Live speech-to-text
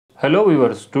Hello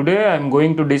viewers, today I am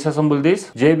going to disassemble this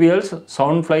JBL's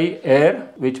SOUNDFLY AIR,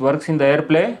 which works in the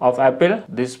AirPlay of Apple.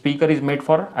 This speaker is made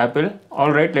for Apple.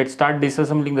 Alright, let's start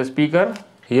disassembling the speaker.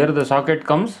 Here the socket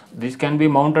comes. This can be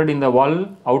mounted in the wall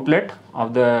outlet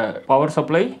of the power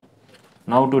supply.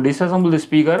 Now to disassemble the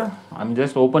speaker, I am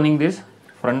just opening this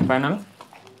front panel.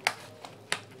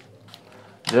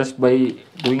 Just by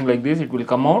doing like this, it will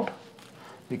come out.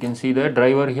 You can see the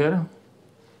driver here.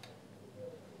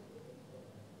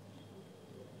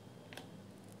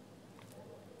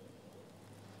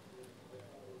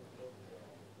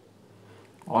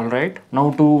 Alright,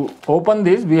 now to open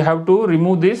this we have to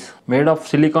remove this made of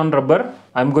silicone rubber.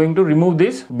 I am going to remove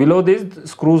this. Below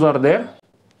this screws are there.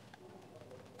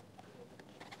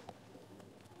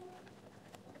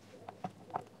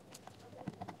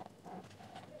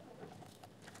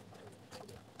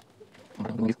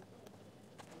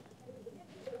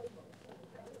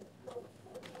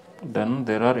 Then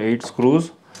there are 8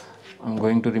 screws. I am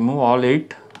going to remove all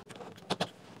 8.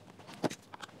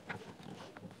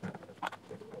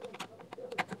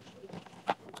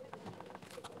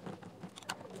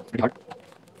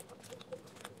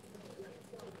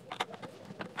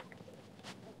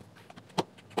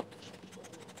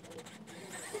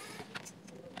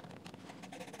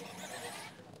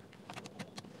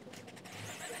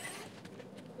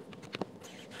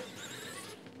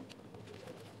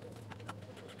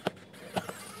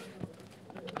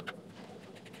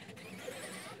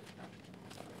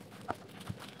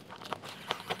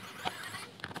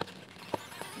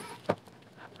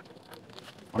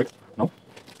 Now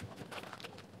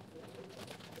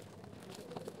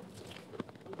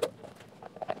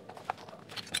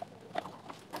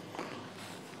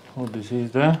so this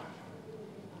is the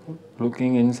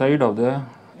looking inside of the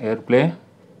AirPlay.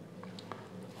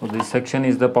 So this section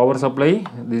is the power supply.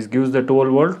 This gives the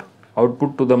 12 volt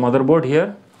output to the motherboard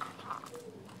here.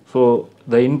 So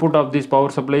the input of this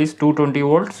power supply is 220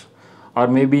 volts, or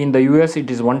maybe in the US it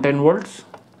is 110 volts.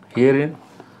 Here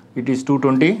it is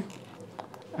 220.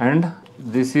 And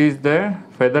this is the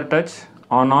feather touch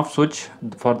on off switch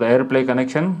for the AirPlay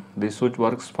connection. This switch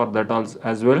works for that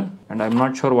as well. And I am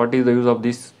not sure what is the use of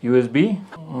this USB.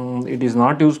 It is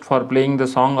not used for playing the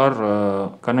song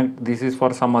or connect. This is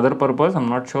for some other purpose. I am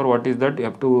not sure what is that. You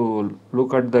have to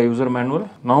look at the user manual.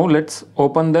 Now let's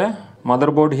open the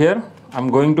motherboard here. I am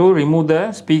going to remove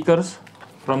the speakers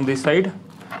from this side.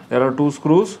 There are 2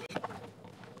 screws.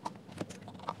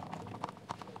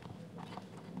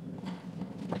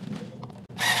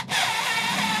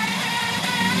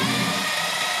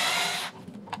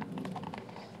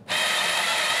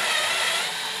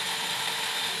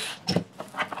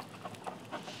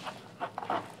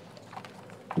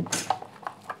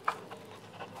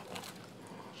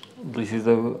 This is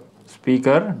the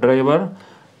speaker driver.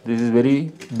 This is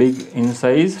very big in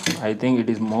size. I think it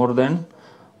is more than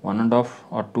 1.5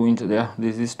 or 2 inches. Yeah,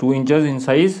 this is 2 inches in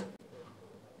size.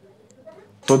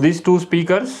 So these 2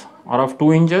 speakers are of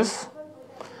 2 inches.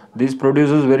 This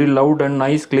produces very loud and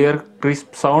nice, clear,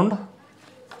 crisp sound.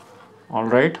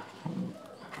 Alright.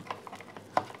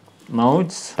 Now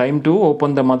it's time to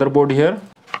open the motherboard here.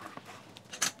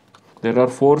 There are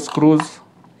 4 screws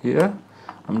here.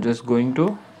 I'm just going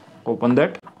to open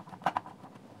that.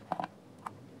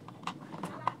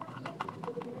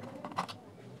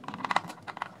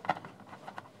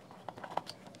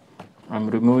 I'm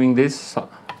removing this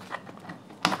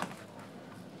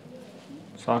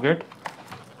socket.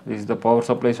 This is the power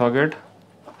supply socket.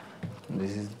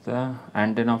 This is the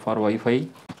antenna for Wi-Fi.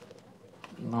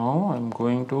 Now I'm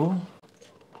going to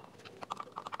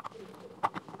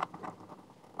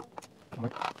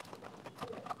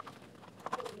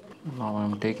Now I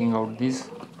am taking out this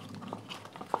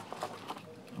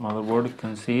motherboard. You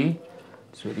can see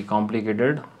it's very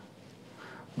complicated.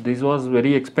 This was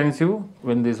very expensive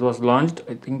when this was launched.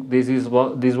 I think this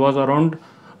was around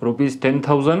rupees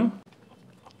 10,000.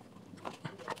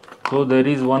 So there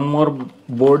is one more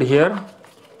board here.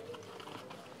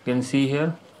 You can see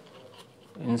here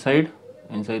inside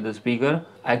the speaker.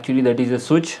 Actually that is a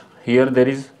switch. Here there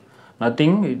is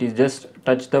nothing. It is just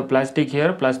touch the plastic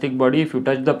here, plastic body. If you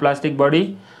touch the plastic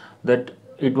body, that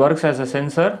it works as a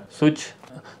sensor switch.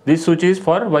 This switch is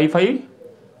for Wi-Fi,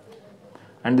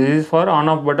 and this is for on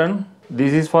off button.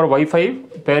 This is for Wi-Fi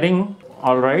pairing.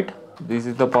 Alright, this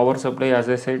is the power supply as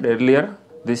I said earlier.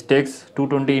 This takes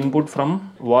 220 input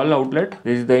from wall outlet.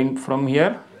 This is the in from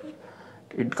here.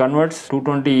 It converts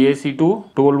 220 AC to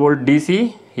 12 volt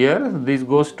DC. Here this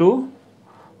goes to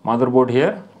motherboard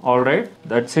here. Alright,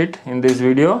 that's it in this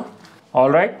video.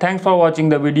 Alright, thanks for watching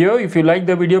the video. If you like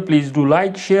the video, please do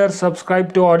like, share,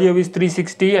 subscribe to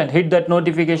AudioViz360 and hit that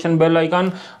notification bell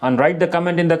icon and write the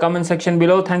comment in the comment section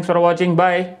below. Thanks for watching.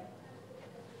 Bye.